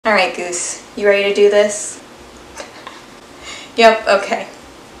Alright, Goose, you ready to do this? Yep, okay.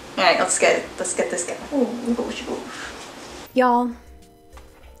 Alright, let's get this going. Y'all,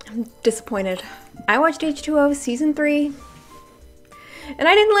 I'm disappointed. I watched H2O season 3 and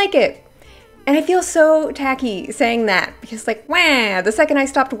I didn't like it. And I feel so tacky saying that because, like, wah, the second I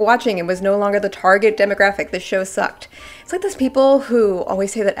stopped watching and was no longer the target demographic, the show sucked. It's like those people who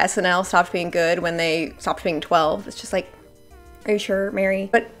always say that SNL stopped being good when they stopped being 12. It's just like, are you sure, Mary?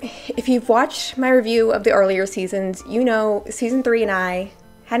 But if you've watched my review of the earlier seasons, you know season 3 and I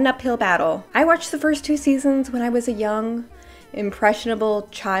had an uphill battle. I watched the first 2 seasons when I was a young, impressionable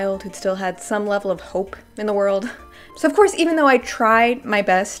child who'd still had some level of hope in the world. So of course, even though I tried my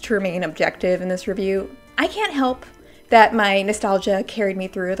best to remain objective in this review, I can't help that my nostalgia carried me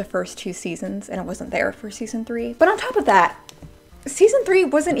through the first 2 seasons and I wasn't there for season 3. But on top of that, season 3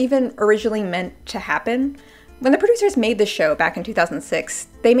 wasn't even originally meant to happen. When the producers made the show back in 2006,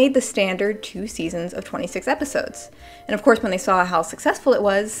 they made the standard 2 seasons of 26 episodes. And of course, when they saw how successful it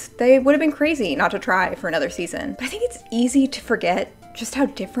was, they would have been crazy not to try for another season. But I think it's easy to forget just how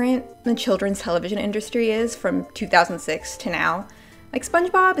different the children's television industry is from 2006 to now. Like,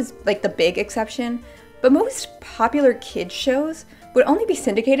 SpongeBob is like the big exception, but most popular kids shows would only be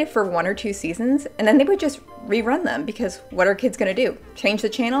syndicated for 1 or 2 seasons, and then they would just rerun them because what are kids gonna do? Change the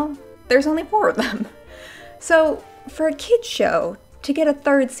channel? There's only 4 of them. So for a kids show to get a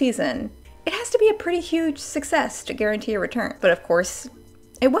 3rd season, it has to be a pretty huge success to guarantee a return. But of course,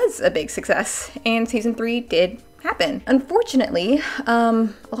 it was a big success, and season 3 did happen. Unfortunately, a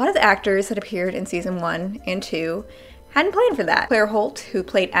lot of the actors that appeared in season 1 and 2 hadn't planned for that. Claire Holt, who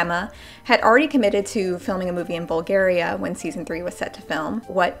played Emma, had already committed to filming a movie in Bulgaria when season 3 was set to film.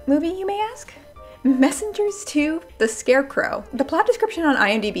 What movie, you may ask? Messengers 2: The Scarecrow. The plot description on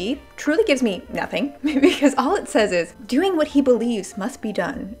IMDb truly gives me nothing because all it says is, doing what he believes must be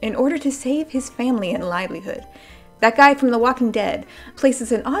done in order to save his family and livelihood. That guy from The Walking Dead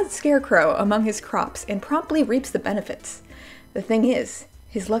places an odd scarecrow among his crops and promptly reaps the benefits. The thing is,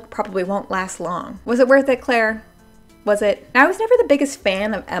 his luck probably won't last long. Was it worth it, Claire? Was it? Now, I was never the biggest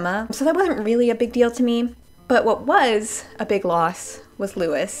fan of Emma, so that wasn't really a big deal to me. But what was a big loss was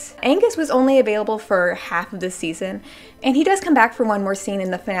Lewis. Angus was only available for half of the season, and he does come back for one more scene in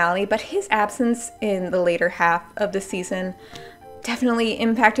the finale, but his absence in the later half of the season definitely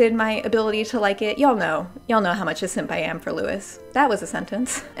impacted my ability to like it. Y'all know how much a simp I am for Lewis. That was a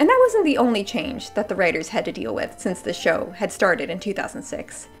sentence. And that wasn't the only change that the writers had to deal with since the show had started in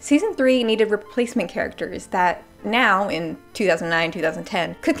 2006. Season 3 needed replacement characters that now, in 2009,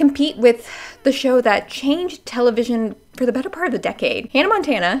 2010, could compete with the show that changed television for the better part of the decade. Hannah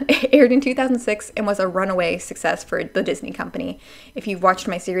Montana aired in 2006 and was a runaway success for the Disney company. If you've watched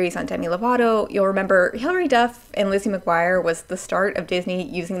my series on Demi Lovato, you'll remember Hilary Duff and Lizzie McGuire was the start of Disney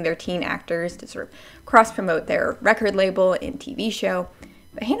using their teen actors to sort of cross-promote their record label and TV show.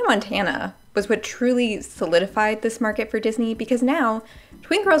 But Hannah Montana was what truly solidified this market for Disney because now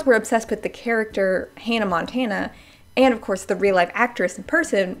twin girls were obsessed with the character Hannah Montana and of course the real-life actress in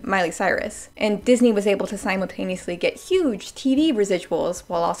person, Miley Cyrus. And Disney was able to simultaneously get huge TV residuals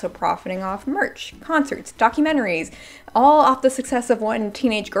while also profiting off merch, concerts, documentaries, all off the success of one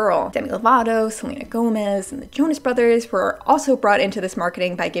teenage girl. Demi Lovato, Selena Gomez, and the Jonas Brothers were also brought into this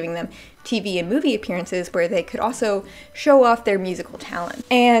marketing by giving them TV and movie appearances where they could also show off their musical talent.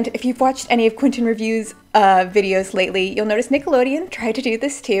 And if you've watched any of Quentin Review's videos lately, you'll notice Nickelodeon tried to do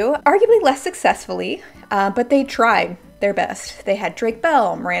this too, arguably less successfully, but they tried their best. They had Drake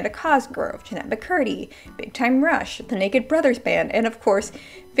Bell, Miranda Cosgrove, Jeanette McCurdy, Big Time Rush, the Naked Brothers Band, and of course,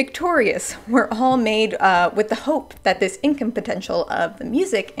 Victorious were all made with the hope that this income potential of the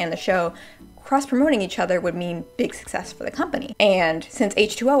music and the show cross-promoting each other would mean big success for the company. And since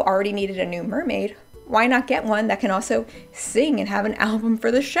H2O already needed a new mermaid, why not get one that can also sing and have an album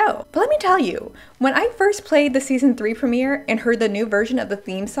for the show? But let me tell you, when I first played the season 3 premiere and heard the new version of the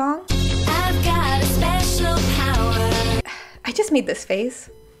theme song, I've got a special power, I just made this face.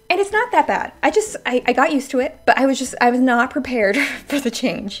 And it's not that bad. I got used to it, but I was not prepared for the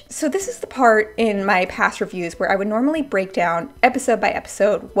change. So this is the part in my past reviews where I would normally break down episode by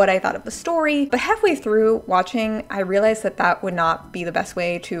episode what I thought of the story, but halfway through watching, I realized that that would not be the best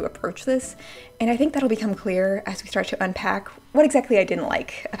way to approach this. And I think that'll become clear as we start to unpack what exactly I didn't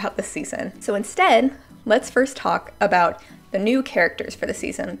like about this season. So instead, let's first talk about the new characters for the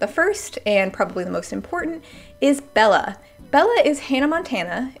season. The first, and probably the most important, is Bella. Bella is Hannah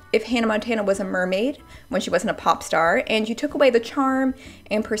Montana if Hannah Montana was a mermaid when she wasn't a pop star, and you took away the charm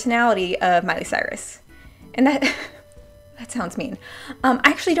and personality of Miley Cyrus. And that sounds mean. I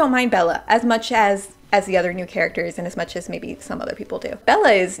actually don't mind Bella as much as as the other new characters and as much as maybe some other people do.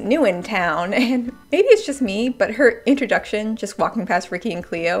 Bella is new in town, and maybe it's just me, but her introduction, just walking past Ricky and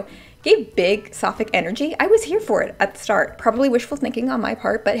Cleo, gave big Sapphic energy. I was here for it at the start. Probably wishful thinking on my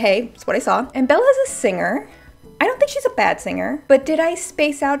part, but hey, it's what I saw. And Bella's a singer. I don't think she's a bad singer, but did I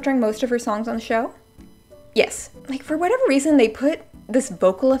space out during most of her songs on the show? Yes. Like, for whatever reason, they put this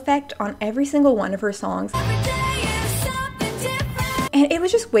vocal effect on every single one of her songs. And it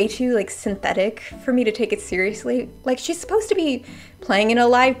was just way too, like, synthetic for me to take it seriously. Like, she's supposed to be playing in a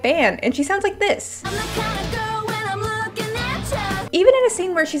live band, and she sounds like this. Even in a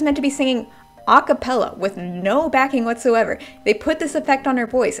scene where she's meant to be singing a cappella with no backing whatsoever, they put this effect on her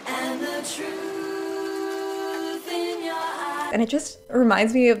voice. And it just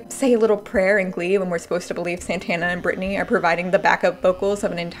reminds me of Say a Little Prayer in Glee, when we're supposed to believe Santana and Brittany are providing the backup vocals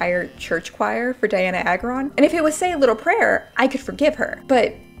of an entire church choir for Diana Agron. And if it was Say a Little Prayer, I could forgive her,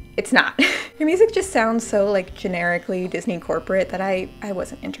 but it's not. Her music just sounds so like generically Disney corporate that I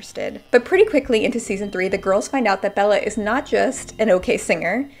wasn't interested. But pretty quickly into season 3, the girls find out that Bella is not just an okay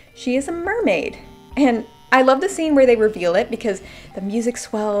singer, she is a mermaid. And I love the scene where they reveal it because the music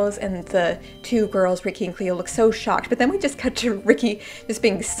swells and the two girls, Ricky and Cleo, look so shocked, but then we just cut to Ricky just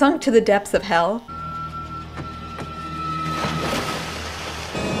being sunk to the depths of hell.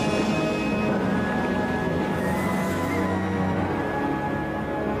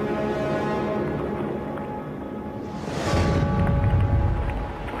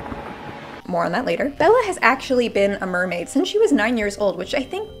 More on that later. Bella has actually been a mermaid since she was 9 years old, which I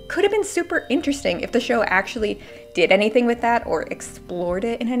think could have been super interesting if the show actually did anything with that or explored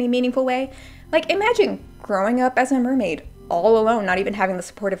it in any meaningful way. Like, imagine growing up as a mermaid, all alone, not even having the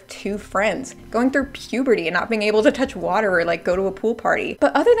support of 2 friends, going through puberty and not being able to touch water or like go to a pool party.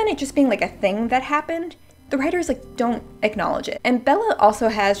 But other than it just being like a thing that happened, the writers like don't acknowledge it. And Bella also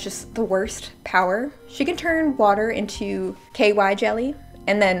has just the worst power. She can turn water into KY jelly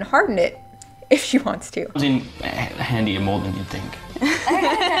and then harden it if she wants to. It was in handier more than you'd think.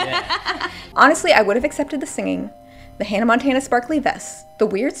 Yeah. Honestly, I would have accepted the singing, the Hannah Montana sparkly vest, the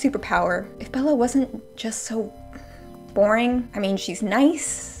weird superpower, if Bella wasn't just so boring. I mean, she's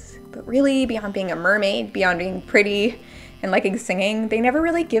nice, but really, beyond being a mermaid, beyond being pretty and liking singing, they never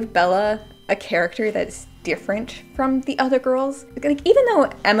really give Bella a character that's different from the other girls. Like, even though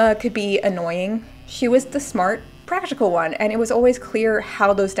Emma could be annoying, she was the smart, practical one, and it was always clear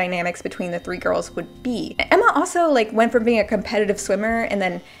how those dynamics between the 3 girls would be. Emma also like went from being a competitive swimmer and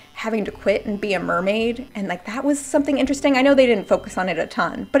then having to quit and be a mermaid, and like that was something interesting. I know they didn't focus on it a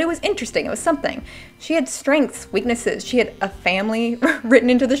ton, but it was interesting. It was something. She had strengths, weaknesses. She had a family written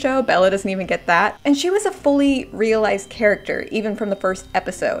into the show. Bella doesn't even get that. And she was a fully realized character even from the first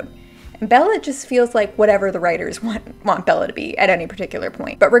episode. And Bella just feels like whatever the writers want Bella to be at any particular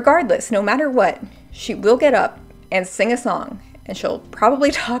point. But regardless, no matter what, she will get up and sing a song, and she'll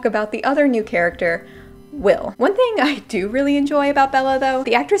probably talk about the other new character, Will. One thing I do really enjoy about Bella though,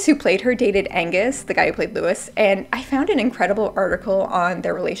 the actress who played her dated Angus, the guy who played Lewis, and I found an incredible article on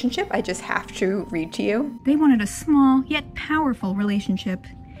their relationship I just have to read to you. They wanted a small yet powerful relationship.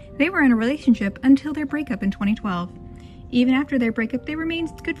 They were in a relationship until their breakup in 2012. Even after their breakup, they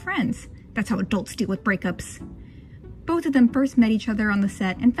remained good friends. That's how adults deal with breakups. Both of them first met each other on the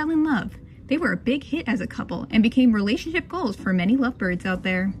set and fell in love. They were a big hit as a couple and became relationship goals for many lovebirds out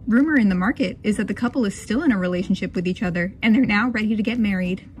there. Rumor in the market is that the couple is still in a relationship with each other and they're now ready to get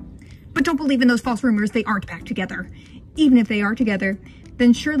married. But don't believe in those false rumors, they aren't back together. Even if they are together,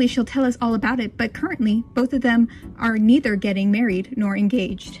 then surely she'll tell us all about it, but currently both of them are neither getting married nor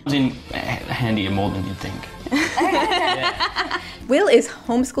engaged. It was in handier more than you'd think. Yeah. Will is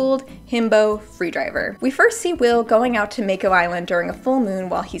homeschooled, himbo, free driver. We first see Will going out to Mako Island during a full moon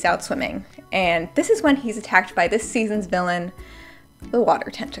while he's out swimming. And this is when he's attacked by this season's villain, the water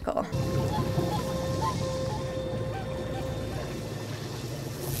tentacle.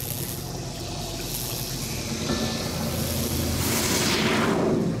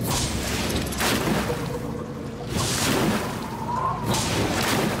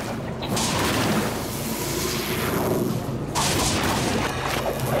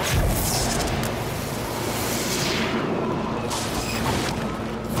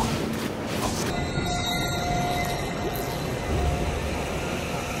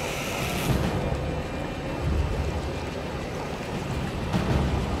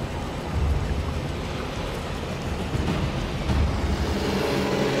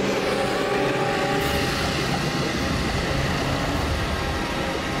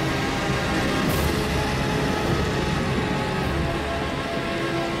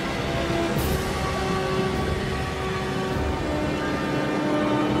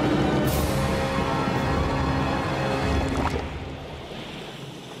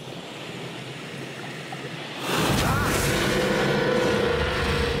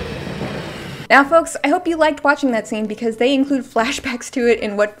 Now folks, I hope you liked watching that scene because they include flashbacks to it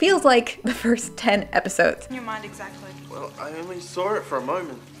in what feels like the first 10 episodes. In your mind exactly. Well, I only saw it for a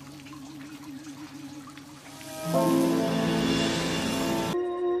moment.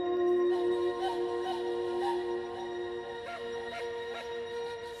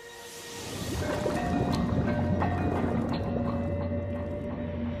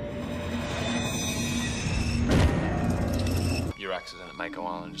 Your accident at Mako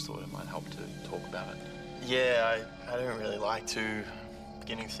Island, just thought it might help to talk about it. Yeah, I don't really like to.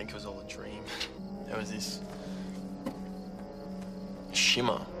 Beginning to think it was all a dream. There was this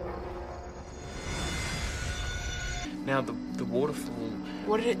shimmer. Now, the waterfall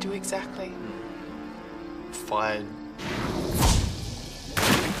What did it do exactly? Fired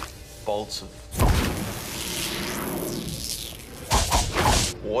bolts of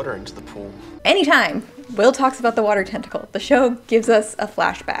water into the pool. Anytime Will talks about the water tentacle, the show gives us a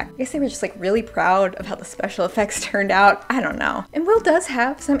flashback. I guess they were just like really proud of how the special effects turned out. I don't know. And Will does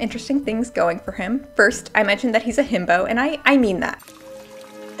have some interesting things going for him. First, I mentioned that he's a himbo, and I mean that.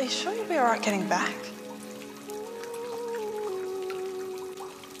 Are you sure you'll be alright getting back?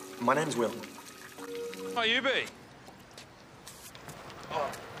 My name's Will. Oh, you be?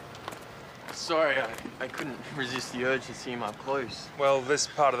 Sorry, I couldn't resist the urge to see him up close. Well, this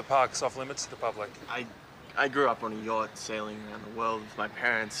part of the park's off limits to the public. I grew up on a yacht sailing around the world with my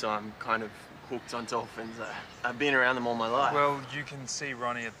parents, so I'm kind of hooked on dolphins. I've been around them all my life. Well, you can see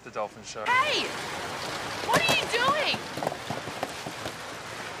Ronnie at the dolphin show. Hey! What are you doing?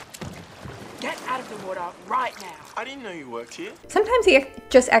 Get out of the water right now. I didn't know you worked here. Sometimes he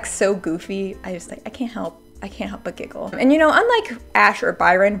just acts so goofy, I can't help but giggle. And you know, unlike Ash or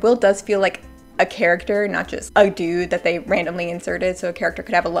Byron, Will does feel like a character, not just a dude that they randomly inserted so a character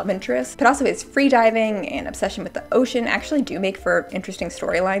could have a love interest. But also his freediving and obsession with the ocean actually do make for interesting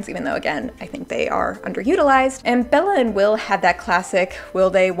storylines, even though again, I think they are underutilized. And Bella and Will had that classic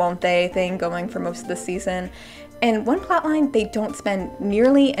will they, won't they thing going for most of the season. And one plotline they don't spend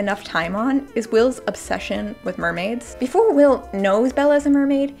nearly enough time on is Will's obsession with mermaids. Before Will knows Bella is a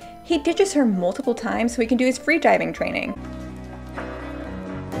mermaid, he ditches her multiple times so he can do his freediving training.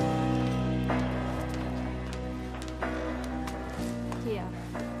 Yeah.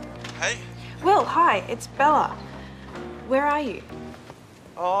 Hey? Will, hi, it's Bella. Where are you?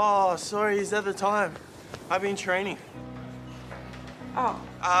 Oh, sorry, is that the time? I've been training. Oh.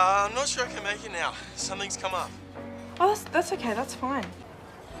 I'm not sure I can make it now. Something's come up. Oh, that's okay, that's fine.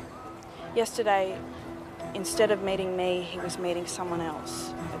 Yesterday, instead of meeting me, he was meeting someone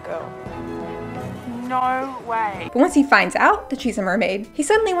else, a girl. No way. But once he finds out that she's a mermaid, he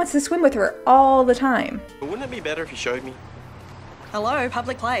suddenly wants to swim with her all the time. Wouldn't it be better if you showed me? Hello,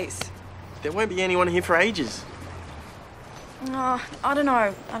 public place. There won't be anyone here for ages. Oh, I don't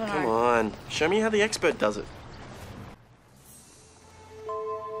know. Come on, show me how the expert does it.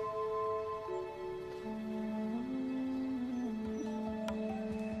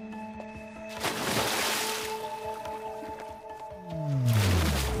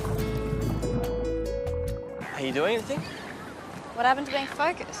 Are you doing anything? What happened to being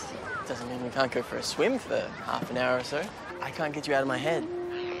focused? Doesn't mean we can't go for a swim for half an hour or so. I can't get you out of my head.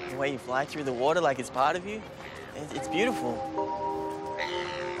 The way you fly through the water like it's part of you, it's beautiful.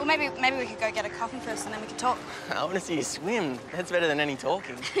 Well, maybe we could go get a coffee first and then we could talk. I want to see you swim. That's better than any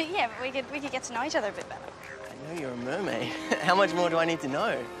talking. Yeah, but we could get to know each other a bit better. I know you're a mermaid. How much more do I need to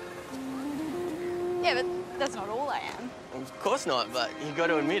know? Yeah, but that's not all I am. Well, of course not, but you've got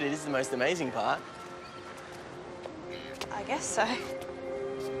to admit it is the most amazing part. I guess so.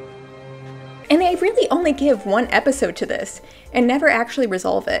 And they really only give one episode to this and never actually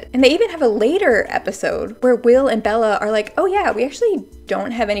resolve it. And they even have a later episode where Will and Bella are like, oh yeah, we actually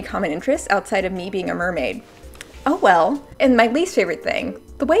don't have any common interests outside of me being a mermaid. Oh well. And my least favorite thing,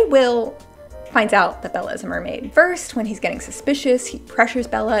 the way Will finds out that Bella is a mermaid. First, when he's getting suspicious, he pressures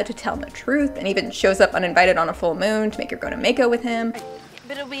Bella to tell him the truth and even shows up uninvited on a full moon to make her go to Mako with him.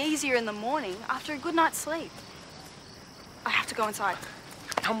 But it'll be easier in the morning after a good night's sleep. I have to go inside.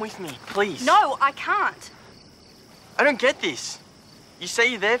 Come with me, please. No, I can't. I don't get this. You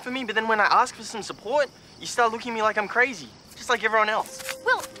say you're there for me, but then when I ask for some support, you start looking at me like I'm crazy, just like everyone else.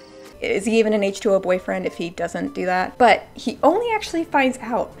 Will. Is he even an H2O boyfriend if he doesn't do that? But he only actually finds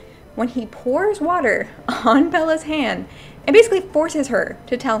out when he pours water on Bella's hand and basically forces her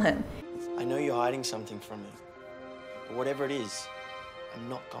to tell him. I know you're hiding something from me, but whatever it is, I'm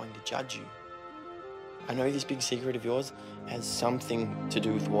not going to judge you. I know this big secret of yours has something to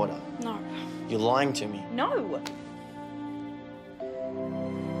do with water. No. You're lying to me. No.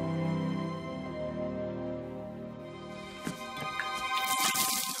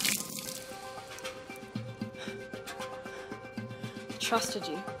 trusted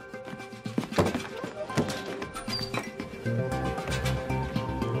you.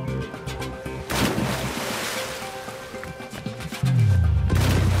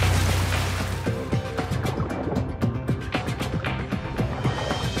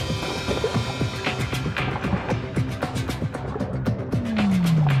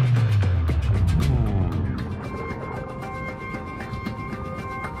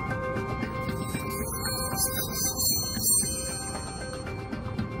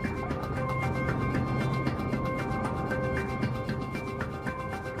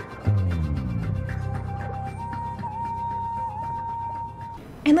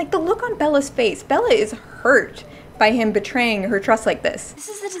 And like the look on Bella's face, Bella is hurt by him betraying her trust like this. This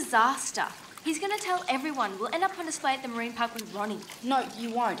is a disaster. He's gonna tell everyone. We'll end up on display at the marine park with Ronnie. No,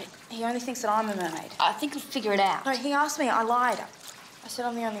 you won't. He only thinks that I'm a mermaid. I think he'll figure it out. No, he asked me. I lied. I said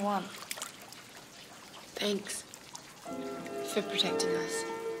I'm the only one. Thanks for protecting us.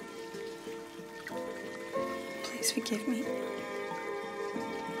 Please forgive me.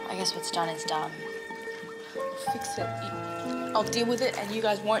 I guess what's done is done. Fix it. I'll deal with it and you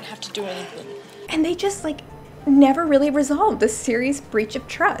guys won't have to do anything. And they just like never really resolve this serious breach of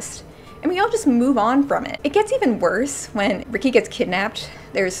trust. And we all just move on from it. It gets even worse when Ricky gets kidnapped.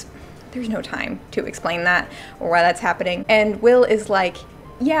 There's no time to explain that or why that's happening. And Will is like,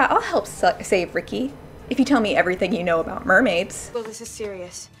 yeah, I'll help save Ricky if you tell me everything you know about mermaids. Well, this is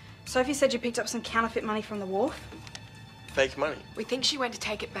serious. Sophie said you picked up some counterfeit money from the wharf. Fake money. We think she went to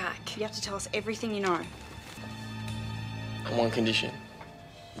take it back. You have to tell us everything you know. On one condition.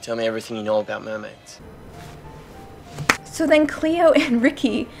 You tell me everything you know about mermaids. So then Cleo and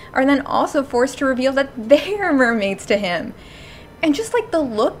Ricky are then also forced to reveal that they're mermaids to him. And just like the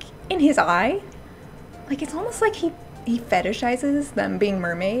look in his eye, like it's almost like he fetishizes them being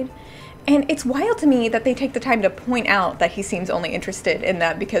mermaid. And it's wild to me that they take the time to point out that he seems only interested in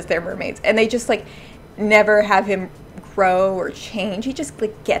them because they're mermaids. And they just like never have him grow or change. He just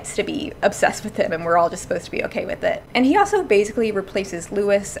like gets to be obsessed with him and we're all just supposed to be okay with it. And he also basically replaces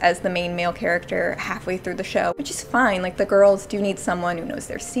Lewis as the main male character halfway through the show, which is fine. Like the girls do need someone who knows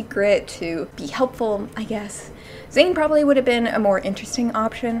their secret to be helpful, I guess. Zane probably would have been a more interesting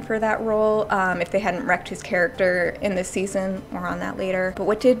option for that role if they hadn't wrecked his character in this season. More on that later. But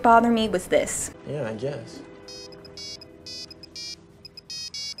what did bother me was this. Yeah, I guess.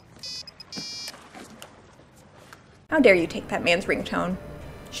 How dare you take that man's ringtone?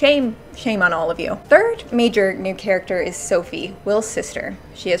 Shame. Shame on all of you. Third major new character is Sophie, Will's sister.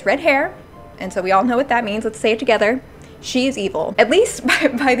 She has red hair, and so we all know what that means. Let's say it together. She is evil, at least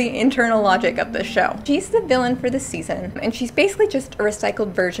by the internal logic of this show. She's the villain for this season, and she's basically just a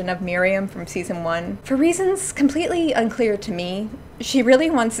recycled version of Miriam from season 1. For reasons completely unclear to me, she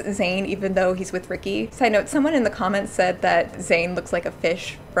really wants Zane even though he's with Ricky. Side note, someone in the comments said that Zane looks like a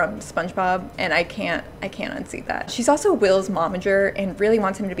fish from SpongeBob, and I can't unsee that. She's also Will's momager and really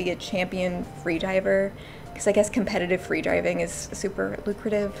wants him to be a champion freediver, because I guess competitive freediving is super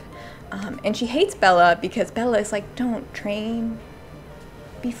lucrative. And she hates Bella because Bella is like, don't train,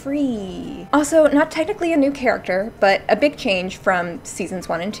 be free. Also, not technically a new character, but a big change from seasons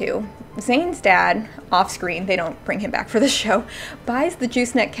 1 and 2. Zane's dad, off screen, they don't bring him back for the show, buys the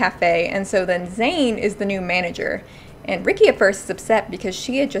Juice Net Cafe, and so then Zane is the new manager. And Ricky at first is upset because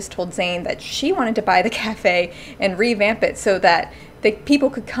she had just told Zane that she wanted to buy the cafe and revamp it so that the people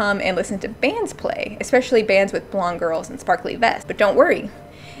could come and listen to bands play, especially bands with blonde girls and sparkly vests. But don't worry,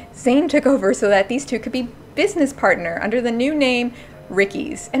 Zane took over so that these two could be business partner under the new name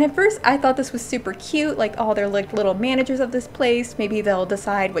Ricky's. And at first I thought this was super cute, like, oh, they're like little managers of this place. Maybe they'll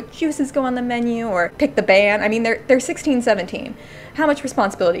decide what juices go on the menu or pick the band. I mean, they're 16, 17. How much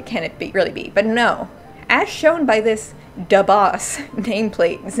responsibility can it really be? But no, as shown by this da boss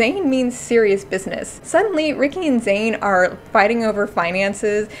nameplate, Zane means serious business. Suddenly, Ricky and Zane are fighting over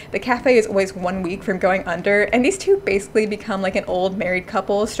finances. The cafe is always 1 week from going under, and these two basically become like an old married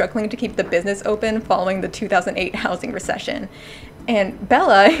couple struggling to keep the business open following the 2008 housing recession. And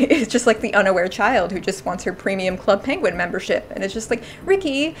Bella is just like the unaware child who just wants her premium Club Penguin membership. And it's just like,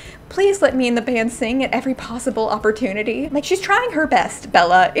 Ricky, please let me in the band sing at every possible opportunity. Like, she's trying her best,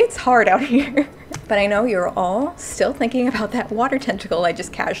 Bella. It's hard out here. But I know you're all still thinking about that water tentacle I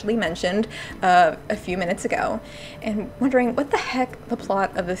just casually mentioned a few minutes ago and wondering what the heck the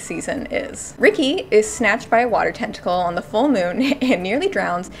plot of this season is. Ricky is snatched by a water tentacle on the full moon and nearly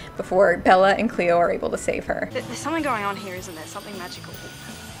drowns before Bella and Cleo are able to save her. There's something going on here, isn't there? Something magical.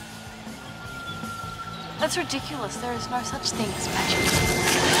 That's ridiculous. There is no such thing as magic.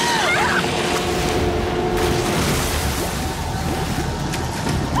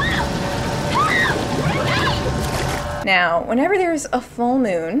 Now, Now, whenever there's a full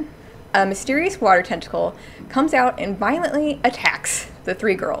moon, a mysterious water tentacle comes out and violently attacks the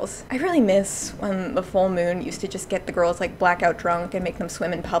three girls. I really miss when the full moon used to just get the girls like blackout drunk and make them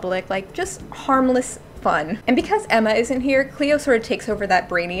swim in public, like just harmless fun. And because Emma isn't here, Cleo sort of takes over that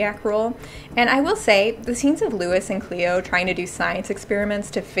brainiac role. And I will say, the scenes of Lewis and Cleo trying to do science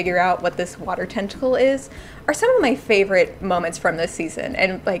experiments to figure out what this water tentacle is are some of my favorite moments from this season,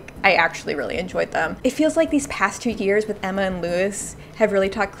 and like I actually really enjoyed them. It feels like these past 2 years with Emma and Lewis have really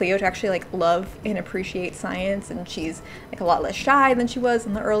taught Cleo to actually like love and appreciate science, and she's like a lot less shy than she was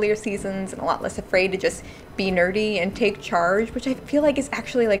in the earlier seasons and a lot less afraid to just be nerdy and take charge, which I feel like is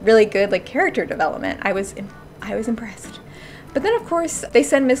actually like really good like character development. I was impressed. But then of course they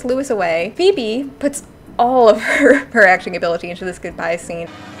send Miss Lewis away. Phoebe puts all of her acting ability into this goodbye scene.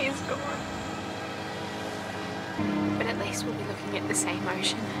 He's gone. But at least we'll be looking at the same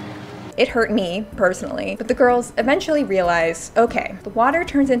ocean. It hurt me, personally, but the girls eventually realize, okay, the water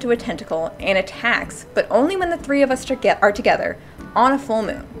turns into a tentacle and attacks, but only when the three of us are together on a full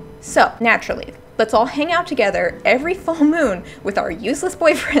moon. So, naturally, let's all hang out together every full moon with our useless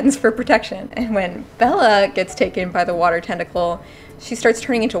boyfriends for protection. And when Bella gets taken by the water tentacle, she starts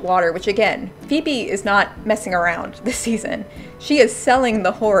turning into water, which again, Phoebe is not messing around this season. She is selling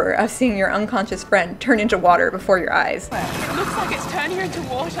the horror of seeing your unconscious friend turn into water before your eyes. It looks like it's turning her into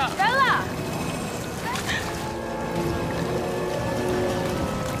water. Bella!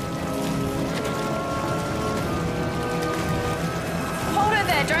 Hold her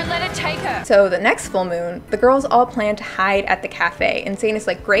there, don't let it take her. So the next full moon, the girls all plan to hide at the cafe, and Zane is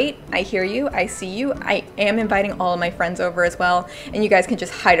like, great, I hear you, I see you, I am inviting all of my friends over as well, and you guys can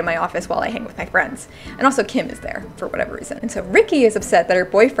just hide in my office while I hang with my friends. And also Kim is there, for whatever reason. And so Ricky is upset that her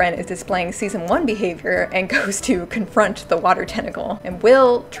boyfriend is displaying season 1 behavior and goes to confront the water tentacle. And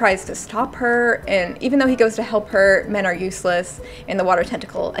Will tries to stop her, and even though he goes to help her, men are useless, and the water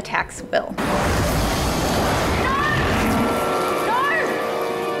tentacle attacks Will.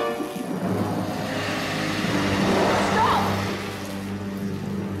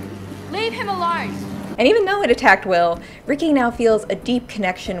 Leave him alone. And even though it attacked Will, Ricky now feels a deep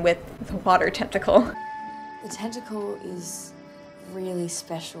connection with the water tentacle. The tentacle is really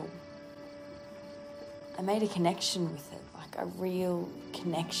special. I made a connection with it, like a real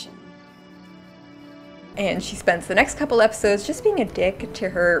connection. And she spends the next couple episodes just being a dick to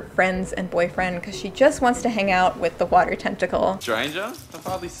her friends and boyfriend because she just wants to hang out with the water tentacle. Stranger, I've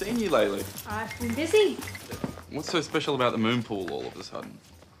hardly seen you lately. I've been busy. What's so special about the moon pool all of a sudden?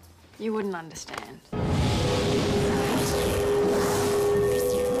 You wouldn't understand.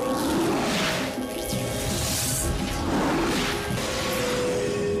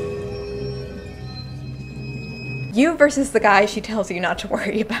 You versus the guy she tells you not to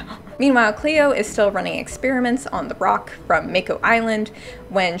worry about. Meanwhile, Cleo is still running experiments on the rock from Mako Island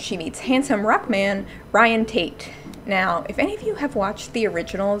when she meets handsome rock man Ryan Tate. Now, if any of you have watched the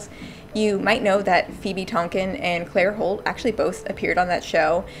originals, you might know that Phoebe Tonkin and Claire Holt actually both appeared on that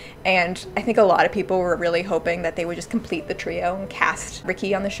show, and I think a lot of people were really hoping that they would just complete the trio and cast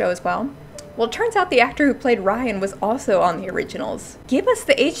Ricky on the show as well. Well, it turns out the actor who played Ryan was also on the originals. Give us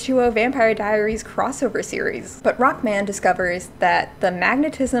the H2O Vampire Diaries crossover series. But Rockman discovers that the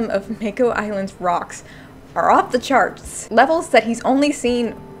magnetism of Mako Island's rocks are off the charts. Levels that he's only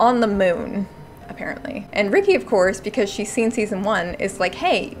seen on the moon, apparently. And Ricky, of course, because she's seen season 1, is like,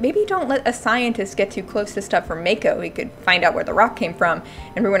 hey, maybe don't let a scientist get too close to stuff from Mako. He could find out where the rock came from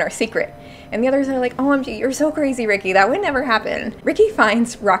and ruin our secret. And the others are like, OMG, you're so crazy, Ricky. That would never happen. Ricky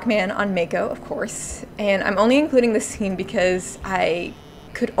finds Rockman on Mako, of course. And I'm only including this scene because I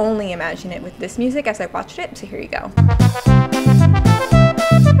could only imagine it with this music as I watched it. So here you go.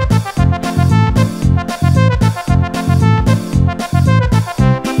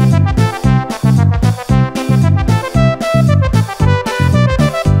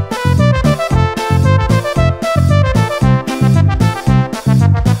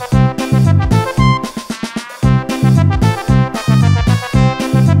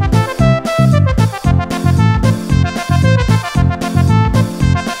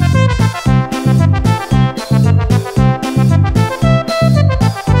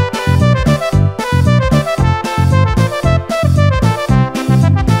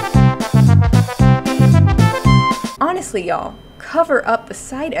 Honestly, y'all, cover up the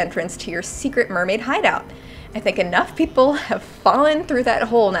side entrance to your secret mermaid hideout. I think enough people have fallen through that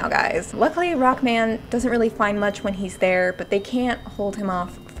hole now, guys. Luckily, Rockman doesn't really find much when he's there, but they can't hold him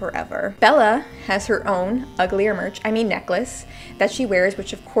off forever. Bella has her own uglier necklace that she wears,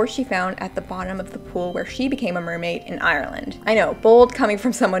 which of course she found at the bottom of the pool where she became a mermaid in Ireland. I know, bold coming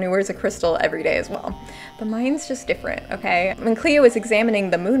from someone who wears a crystal every day as well. But mine's just different, okay? When Cleo is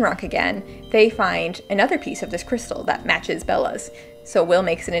examining the moon rock again, they find another piece of this crystal that matches Bella's. So Will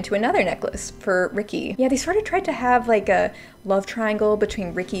makes it into another necklace for Ricky. Yeah, they sort of tried to have like a love triangle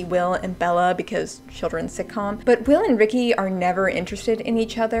between Ricky, Will, and Bella because children's sitcom. But Will and Ricky are never interested in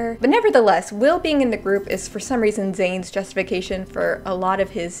each other. But nevertheless, Will being in the group is for some reason Zane's justification for a lot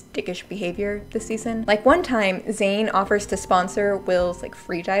of his dickish behavior this season. Like one time, Zane offers to sponsor Will's like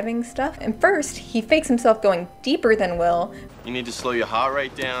free diving stuff. And first, he fakes himself going deeper than Will. You need to slow your heart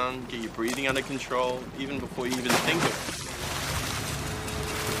rate down, get your breathing under control, even before you even think of it.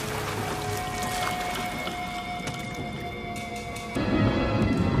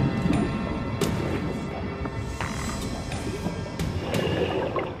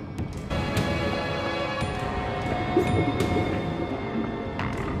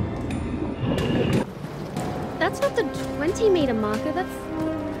 That's not the 20-meter marker,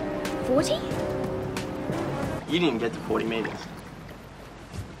 that's 40? You didn't get to 40 meters.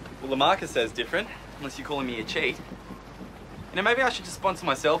 Well, the marker says different, unless you're calling me a cheat. You know, maybe I should just sponsor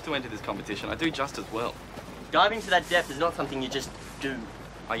myself to enter this competition. I do just as well. Diving to that depth is not something you just do.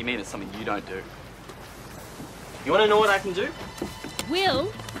 Oh, you mean it's something you don't do? You want to know what I can do?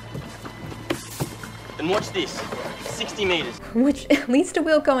 Will? Then watch this. 60 meters. Which leads to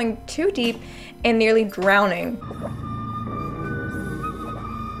Will going too deep and nearly drowning.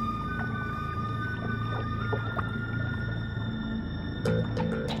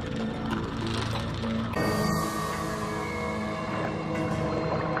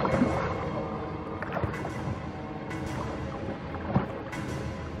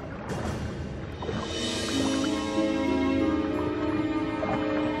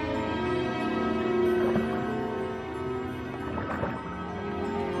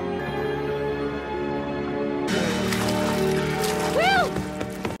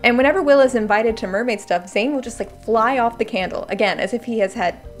 And whenever Will is invited to mermaid stuff, Zane will just like fly off the candle, again, as if he has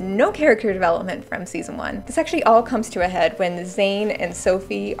had no character development from season 1. This actually all comes to a head when Zane and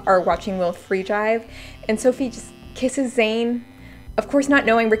Sophie are watching Will free dive, and Sophie just kisses Zane, of course not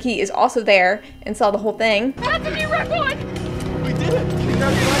knowing Ricky is also there and saw the whole thing. That's a new record! We did it!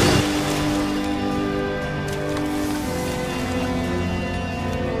 Congratulations!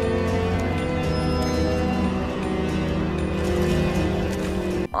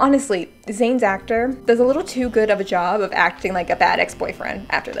 Honestly, Zane's actor does a little too good of a job of acting like a bad ex-boyfriend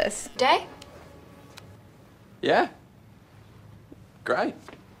after this. Day? Yeah. Great.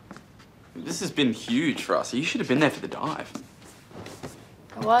 This has been huge for us. You should have been there for the dive.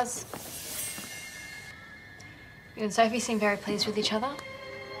 I was. You and Sophie seem very pleased with each other.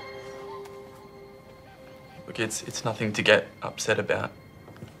 Look, it's nothing to get upset about.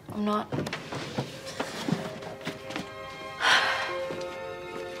 I'm not.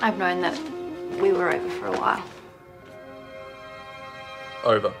 I've known that we were over for a while.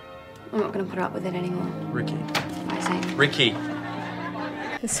 Over. I'm not going to put up with it anymore. Ricky. Bye, Zane. Ricky.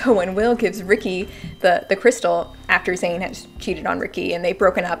 So when Will gives Ricky the crystal after Zane has cheated on Ricky and they've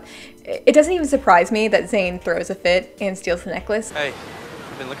broken up, it doesn't even surprise me that Zane throws a fit and steals the necklace. Hey,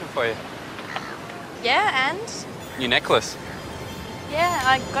 I've been looking for you. Yeah, and? New necklace. Yeah,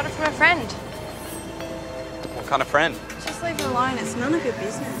 I got it from a friend. What kind of friend? Just leave it alone, it's none of your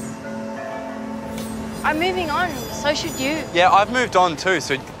business. I'm moving on, so should you. Yeah, I've moved on too,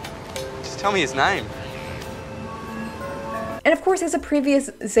 so just tell me his name. And of course, as a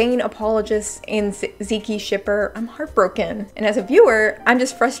previous Zane apologist and Zeke shipper, I'm heartbroken. And as a viewer, I'm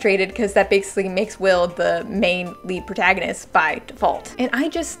just frustrated because that basically makes Will the main lead protagonist by default. And I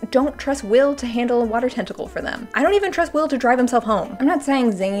just don't trust Will to handle a water tentacle for them. I don't even trust Will to drive himself home. I'm not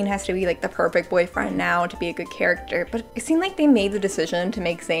saying Zane has to be like the perfect boyfriend now to be a good character, but it seemed like they made the decision to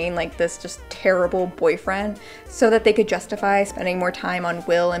make Zane like this just terrible boyfriend so that they could justify spending more time on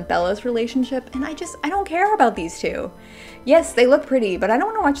Will and Bella's relationship. And I don't care about these two. Yes, they look pretty, but I don't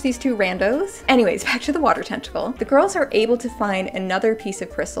want to watch these two randos. Anyways, back to the water tentacle. The girls are able to find another piece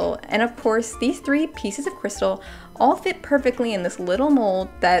of crystal, and of course, these 3 pieces of crystal all fit perfectly in this little mold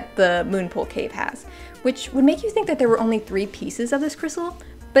that the Moonpool Cave has, which would make you think that there were only 3 pieces of this crystal.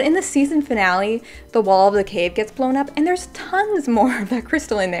 But in the season finale, the wall of the cave gets blown up, and there's tons more of that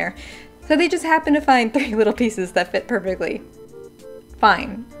crystal in there. So they just happen to find 3 little pieces that fit perfectly.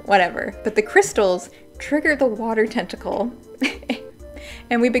 Fine, whatever. But the crystals trigger the water tentacle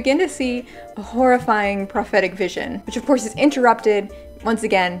and we begin to see a horrifying prophetic vision, which of course is interrupted once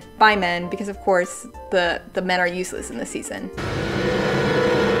again by men because of course the men are useless in this season.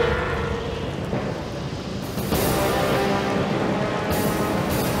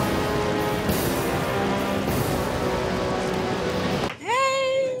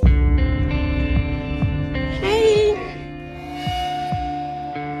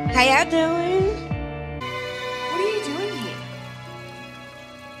 you doing? What are you doing here?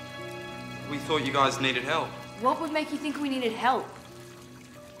 We thought you guys needed help. What would make you think we needed help?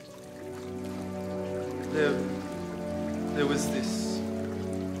 There was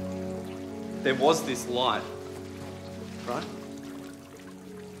this light, right?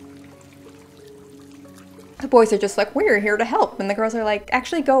 The boys are just like, we're here to help. And the girls are like,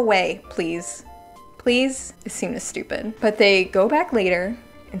 actually go away, please. Please. It seems stupid. But they go back later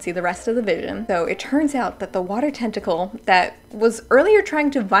and see the rest of the vision. So it turns out that the water tentacle that was earlier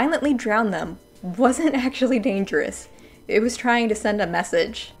trying to violently drown them wasn't actually dangerous. It was trying to send a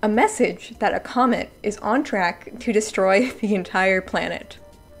message that a comet is on track to destroy the entire planet.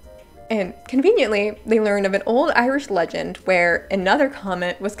 And conveniently, they learn of an old Irish legend where another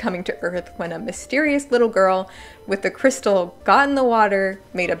comet was coming to Earth when a mysterious little girl with the crystal got in the water,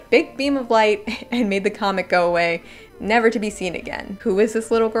 made a big beam of light, and made the comet go away, never to be seen again. Who is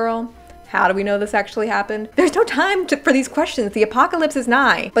this little girl? How do we know this actually happened? There's no time for these questions. The apocalypse is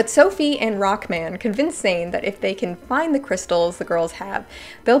nigh. But Sophie and Rockman convince Zane that if they can find the crystals the girls have,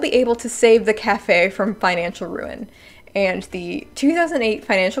 they'll be able to save the cafe from financial ruin. And the 2008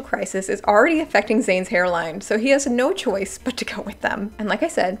 financial crisis is already affecting Zane's hairline, so he has no choice but to go with them. And like I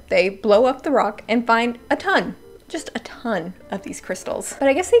said, they blow up the rock and find just a ton of these crystals. But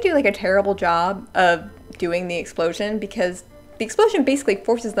I guess they do like a terrible job of doing the explosion because the explosion basically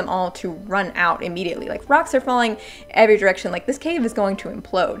forces them all to run out immediately. Like, rocks are falling every direction. Like, this cave is going to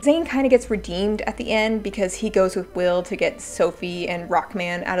implode. Zane kind of gets redeemed at the end because he goes with Will to get Sophie and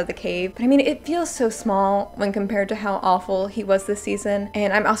Rockman out of the cave. But I mean, it feels so small when compared to how awful he was this season.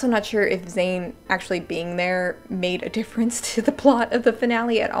 And I'm also not sure if Zane actually being there made a difference to the plot of the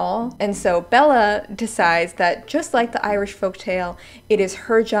finale at all. And so Bella decides that just like the Irish folktale, it is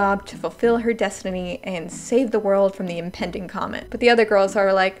her job to fulfill her destiny and save the world from the impending comet. But the other girls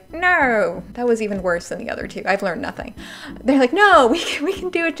are like, no, that was even worse than the other two. I've learned nothing. They're like, no, we can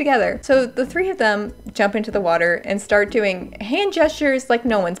do it together. So the three of them jump into the water and start doing hand gestures like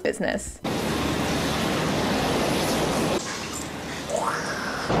no one's business.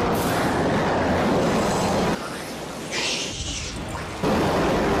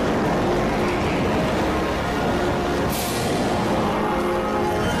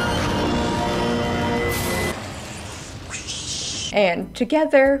 And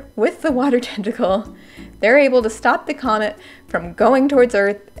together with the water tentacle, they're able to stop the comet from going towards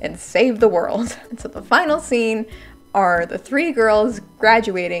Earth and save the world. And so the final scene are the three girls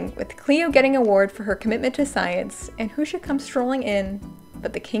graduating, with Cleo getting an award for her commitment to science, and who should come strolling in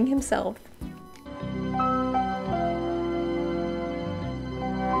but the king himself.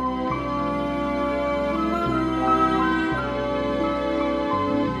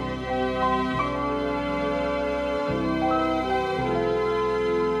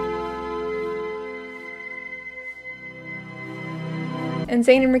 And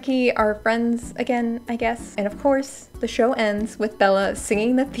Zane and Ricky are friends again, I guess. And of course, the show ends with Bella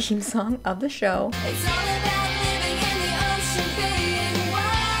singing the theme song of the show.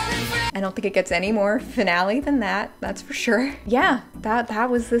 I don't think it gets any more finale than that, that's for sure. Yeah, that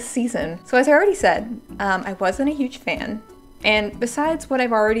was this season. So as I already said, I wasn't a huge fan. And besides what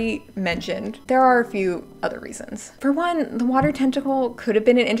I've already mentioned, there are a few other reasons. For one, the water tentacle could have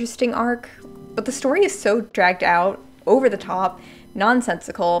been an interesting arc, but the story is so dragged out, over the top,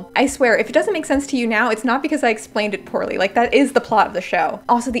 nonsensical. I swear, if it doesn't make sense to you now, it's not because I explained it poorly. Like, that is the plot of the show.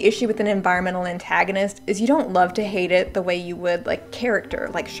 Also, the issue with an environmental antagonist is you don't love to hate it the way you would like character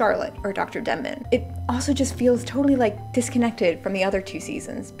like Charlotte or Dr. Denman. It also just feels totally like disconnected from the other two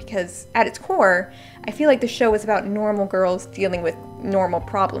seasons because at its core, I feel like the show is about normal girls dealing with normal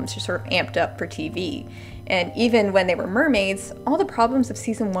problems just sort of amped up for TV. And even when they were mermaids, all the problems of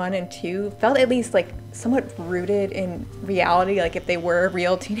season 1 and 2 felt at least like somewhat rooted in reality, like if they were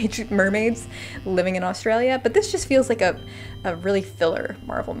real teenage mermaids living in Australia. But this just feels like a really filler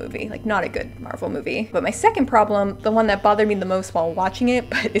Marvel movie, like not a good Marvel movie. But my second problem, the one that bothered me the most while watching it,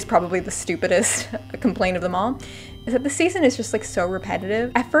 but is probably the stupidest complaint of them all, is that the season is just like so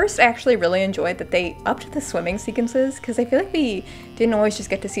repetitive. At first, I actually really enjoyed that they upped the swimming sequences because I feel like we didn't always just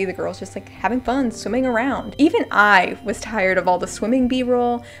get to see the girls just like having fun swimming around. Even I was tired of all the swimming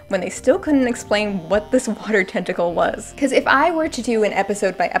B-roll when they still couldn't explain what this water tentacle was. Because if I were to do an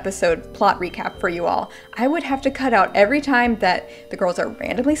episode by episode plot recap for you all, I would have to cut out every time that the girls are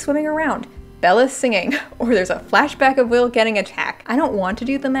randomly swimming around, Bella's singing, or there's a flashback of Will getting attacked. I don't want to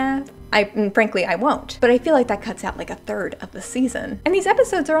do the math, And frankly, I won't. But I feel like that cuts out like a third of the season. And these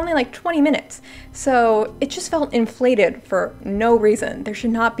episodes are only like 20 minutes. So it just felt inflated for no reason. There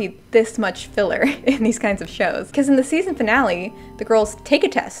should not be this much filler in these kinds of shows. Because in the season finale, the girls take a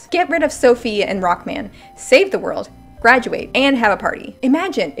test, get rid of Sophie and Rockman, save the world, graduate, and have a party.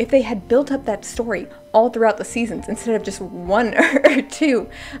 Imagine if they had built up that story all throughout the seasons instead of just one or two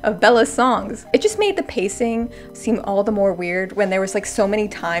of Bella's songs. It just made the pacing seem all the more weird when there was like so many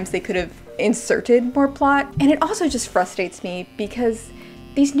times they could have inserted more plot. And it also just frustrates me because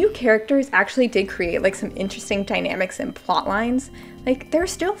these new characters actually did create like some interesting dynamics and plot lines. Like, there are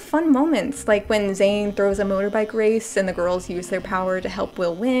still fun moments, like when Zane throws a motorbike race and the girls use their power to help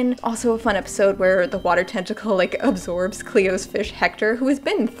Will win. Also a fun episode where the water tentacle like absorbs Cleo's fish Hector, who has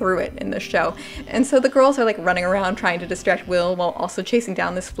been through it in the show. And so the girls are like running around trying to distract Will while also chasing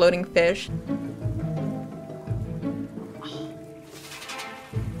down this floating fish.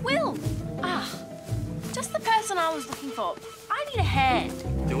 Will! Just the person I was looking for. I need a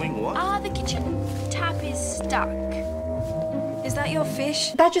hand. Doing what? The kitchen tap is stuck. Is that your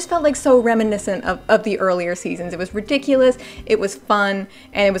fish? That just felt like so reminiscent of the earlier seasons. It was ridiculous, it was fun,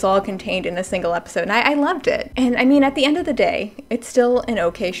 and it was all contained in a single episode, and I loved it. And I mean, at the end of the day, it's still an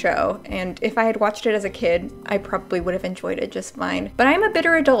okay show, and if I had watched it as a kid, I probably would have enjoyed it just fine. But I'm a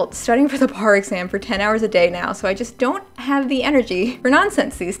bitter adult studying for the bar exam for 10 hours a day now, so I just don't have the energy for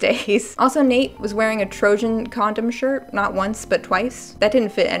nonsense these days. Also, Nate was wearing a Trojan condom shirt, not once, but twice. That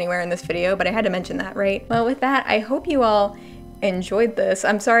didn't fit anywhere in this video, but I had to mention that, right? Well, with that, I hope you all enjoyed this.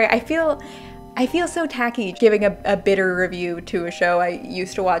 I'm sorry, I feel so tacky giving a bitter review to a show I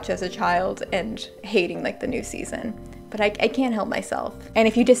used to watch as a child and hating like the new season. But I can't help myself. And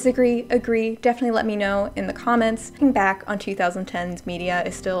if you disagree, agree, definitely let me know in the comments. Looking back on 2010's media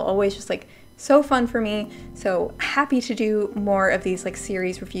is still always just like so fun for me. So happy to do more of these like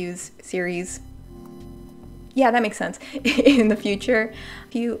series. Yeah, that makes sense, in the future.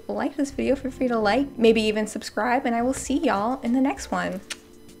 If you like this video, feel free to like, maybe even subscribe, and I will see y'all in the next one.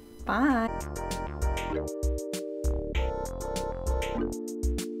 Bye.